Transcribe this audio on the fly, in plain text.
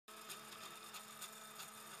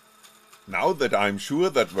Now that I'm sure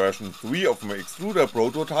that version 3 of my extruder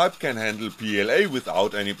prototype can handle PLA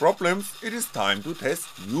without any problems, it is time to test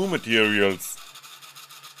new materials.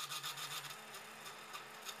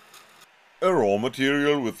 A raw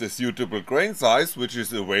material with a suitable grain size which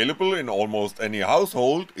is available in almost any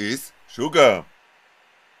household is sugar.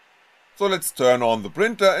 So let's turn on the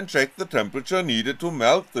printer and check the temperature needed to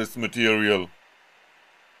melt this material.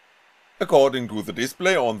 According to the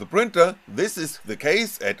display on the printer, this is the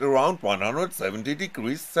case at around 170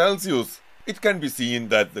 degrees Celsius. It can be seen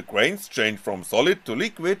that the grains change from solid to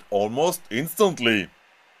liquid almost instantly.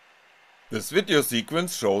 This video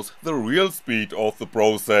sequence shows the real speed of the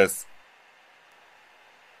process.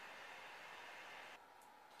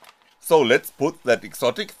 So let's put that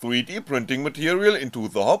exotic 3D printing material into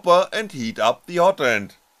the hopper and heat up the hot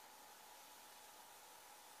end.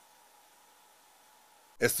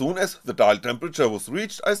 As soon as the dial temperature was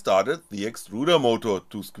reached, I started the extruder motor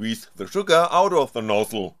to squeeze the sugar out of the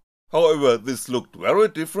nozzle. However, this looked very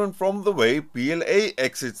different from the way PLA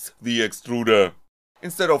exits the extruder.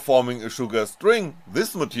 Instead of forming a sugar string,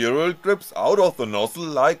 this material drips out of the nozzle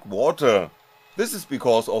like water. This is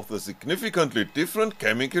because of the significantly different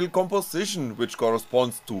chemical composition, which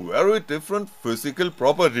corresponds to very different physical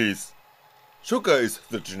properties. Sugar is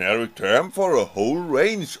the generic term for a whole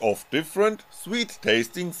range of different,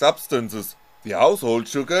 sweet-tasting substances. The household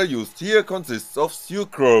sugar used here consists of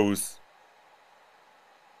sucrose.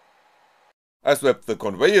 I swapped the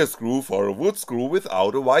conveyor screw for a wood screw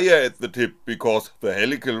without a wire at the tip, because the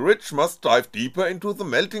helical ridge must dive deeper into the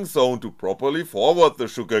melting zone to properly forward the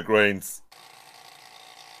sugar grains.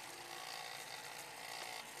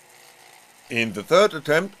 In the third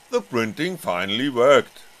attempt, the printing finally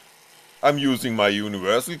worked. I'm using my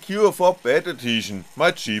universal cure for bad adhesion,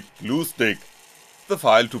 my cheap glue stick. The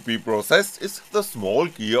file to be processed is the small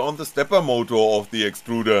gear on the stepper motor of the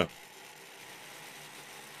extruder.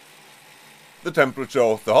 The temperature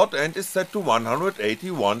of the hot end is set to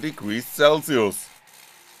 181 degrees Celsius.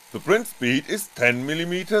 The print speed is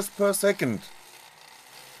 10mm per second.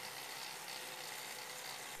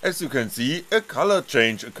 As you can see, a color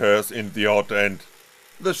change occurs in the hot end.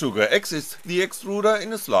 The sugar exits the extruder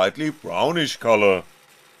in a slightly brownish color.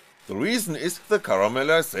 The reason is the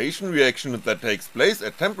caramelization reaction that takes place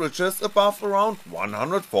at temperatures above around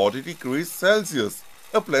 140 degrees Celsius,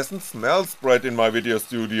 a pleasant smell spread in my video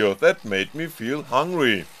studio that made me feel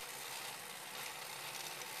hungry.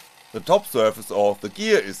 The top surface of the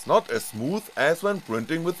gear is not as smooth as when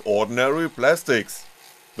printing with ordinary plastics.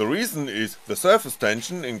 The reason is the surface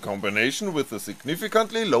tension in combination with the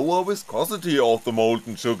significantly lower viscosity of the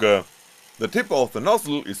molten sugar. The tip of the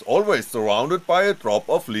nozzle is always surrounded by a drop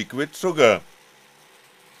of liquid sugar.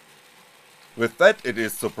 With that, it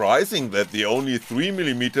is surprising that the only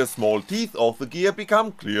 3mm small teeth of the gear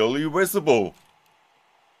become clearly visible.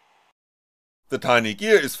 The tiny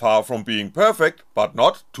gear is far from being perfect, but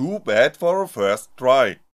not too bad for a first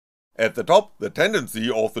try. At the top, the tendency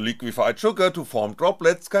of the liquefied sugar to form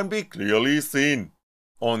droplets can be clearly seen.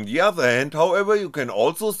 On the other hand, however, you can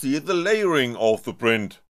also see the layering of the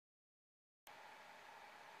print.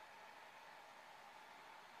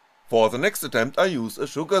 For the next attempt I use a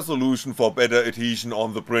sugar solution for better adhesion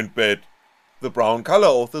on the print bed. The brown color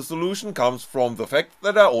of the solution comes from the fact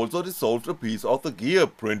that I also dissolved a piece of the gear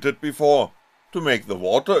printed before. To make the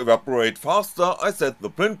water evaporate faster, I set the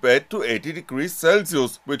print bed to 80 degrees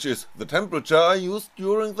Celsius, which is the temperature I used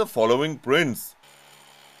during the following prints.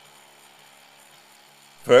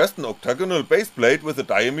 First, an octagonal base plate with a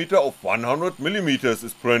diameter of 100mm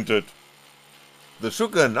is printed. The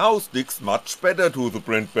sugar now sticks much better to the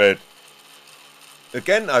print bed.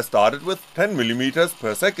 Again I started with 10mm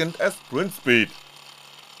per second as print speed.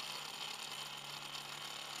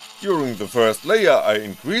 During the first layer I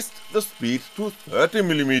increased the speed to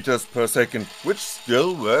 30mm per second, which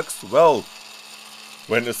still works well.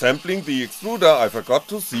 When assembling the extruder I forgot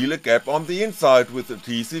to seal a gap on the inside with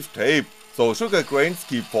adhesive tape, so sugar grains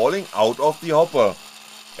keep falling out of the hopper.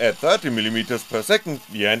 At 30mm per second,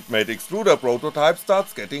 the handmade extruder prototype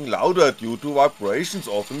starts getting louder due to vibrations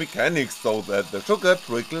of the mechanics so that the sugar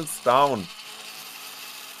trickles down.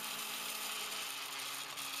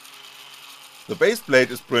 The base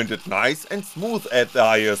plate is printed nice and smooth at the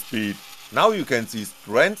higher speed. Now you can see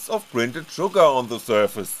strands of printed sugar on the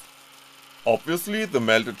surface. Obviously the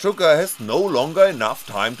melted sugar has no longer enough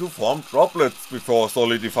time to form droplets before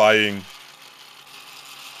solidifying.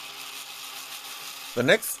 The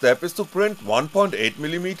next step is to print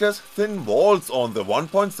 1.8mm thin walls on the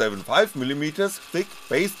 1.75mm thick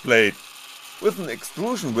base plate. With an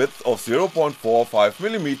extrusion width of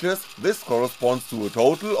 0.45mm, this corresponds to a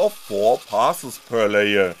total of 4 passes per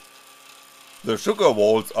layer. The sugar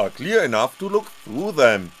walls are clear enough to look through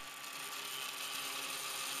them.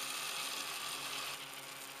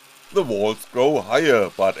 The walls grow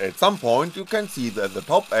higher, but at some point you can see that the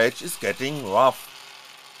top edge is getting rough.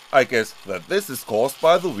 I guess that this is caused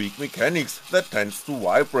by the weak mechanics that tends to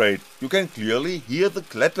vibrate. You can clearly hear the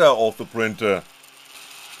clatter of the printer.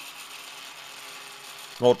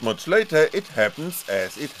 Not much later it happens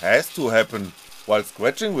as it has to happen. While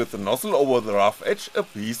scratching with the nozzle over the rough edge, a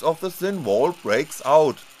piece of the thin wall breaks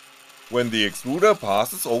out. When the extruder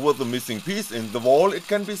passes over the missing piece in the wall, it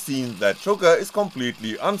can be seen that sugar is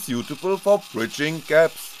completely unsuitable for bridging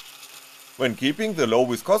gaps. When keeping the low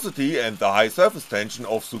viscosity and the high surface tension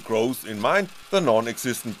of sucrose in mind, the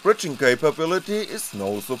non-existent bridging capability is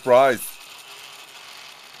no surprise.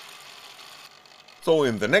 So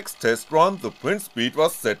in the next test run, the print speed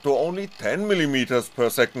was set to only 10mm per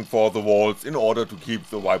second for the walls in order to keep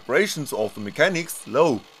the vibrations of the mechanics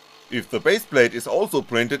low. If the base plate is also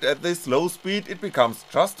printed at this low speed, it becomes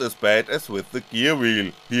just as bad as with the gear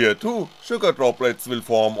wheel. Here too, sugar droplets will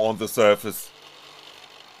form on the surface.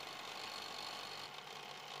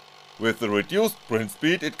 With the reduced print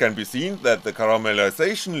speed it can be seen that the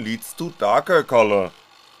caramelization leads to darker color.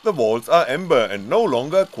 The walls are amber and no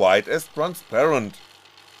longer quite as transparent.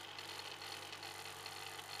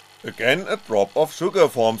 Again a drop of sugar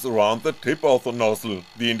forms around the tip of the nozzle.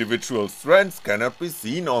 The individual strands cannot be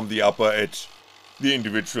seen on the upper edge. The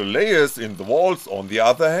individual layers in the walls on the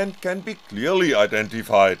other hand can be clearly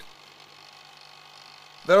identified.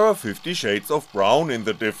 There are 50 shades of brown in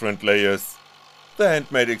the different layers. The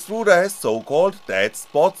handmade extruder has so-called dead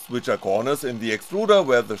spots, which are corners in the extruder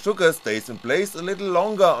where the sugar stays in place a little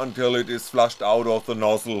longer until it is flushed out of the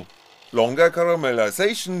nozzle. Longer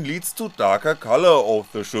caramelization leads to darker color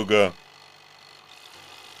of the sugar.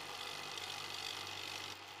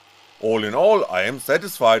 All in all, I am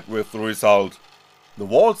satisfied with the result. The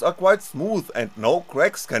walls are quite smooth and no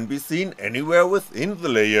cracks can be seen anywhere within the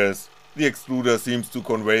layers. The extruder seems to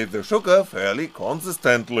convey the sugar fairly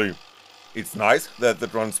consistently. It's nice that the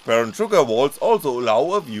transparent sugar walls also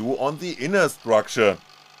allow a view on the inner structure.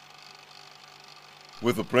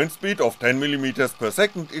 With a print speed of 10mm per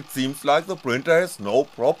second it seems like the printer has no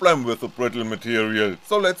problem with the brittle material,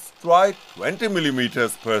 so let's try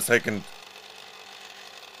 20mm per second.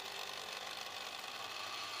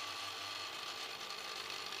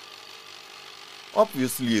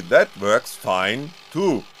 Obviously that works fine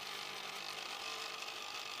too.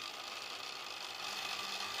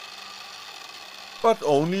 But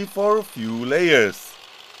only for a few layers.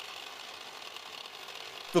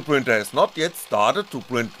 The printer has not yet started to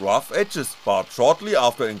print rough edges, but shortly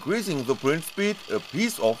after increasing the print speed, a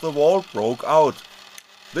piece of the wall broke out.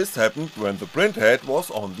 This happened when the print head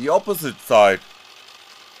was on the opposite side.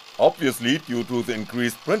 Obviously, due to the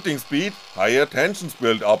increased printing speed, higher tensions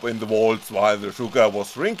built up in the walls while the sugar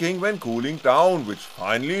was shrinking when cooling down, which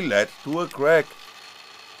finally led to a crack.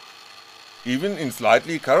 Even in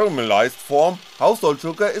slightly caramelized form, household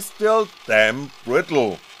sugar is still damn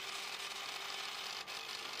brittle.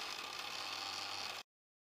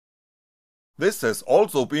 This has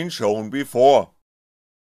also been shown before.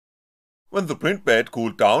 When the print bed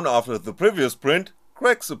cooled down after the previous print,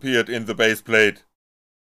 cracks appeared in the base plate.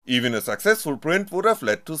 Even a successful print would have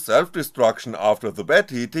led to self-destruction after the bed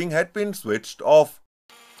heating had been switched off.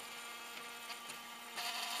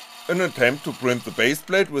 An attempt to print the base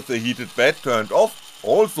plate with the heated bed turned off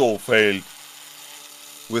also failed.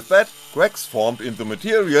 With that, cracks formed in the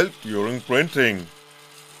material during printing.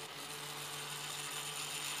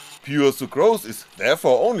 Pure sucrose is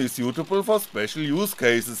therefore only suitable for special use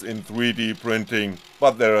cases in 3D printing,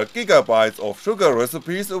 but there are gigabytes of sugar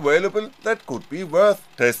recipes available that could be worth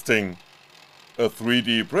testing. A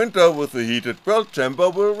 3D printer with a heated belt chamber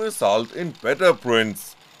will result in better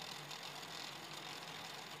prints.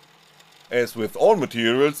 As with all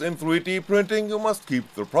materials in 3D printing, you must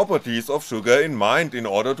keep the properties of sugar in mind in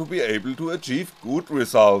order to be able to achieve good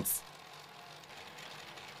results.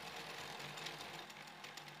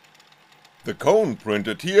 The cone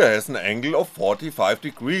printed here has an angle of 45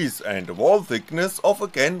 degrees and a wall thickness of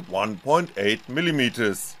again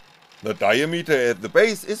 1.8mm. The diameter at the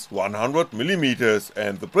base is 100mm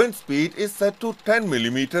and the print speed is set to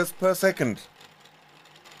 10mm per second.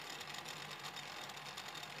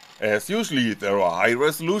 As usually, there are high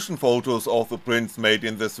resolution photos of the prints made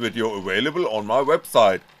in this video available on my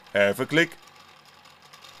website, have a click.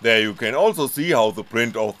 There you can also see how the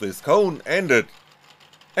print of this cone ended.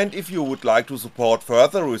 And if you would like to support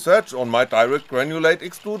further research on my direct granulate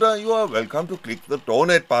extruder, you are welcome to click the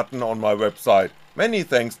donate button on my website. Many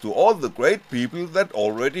thanks to all the great people that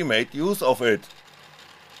already made use of it.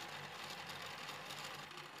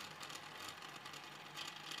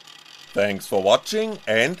 Thanks for watching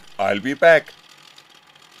and I'll be back.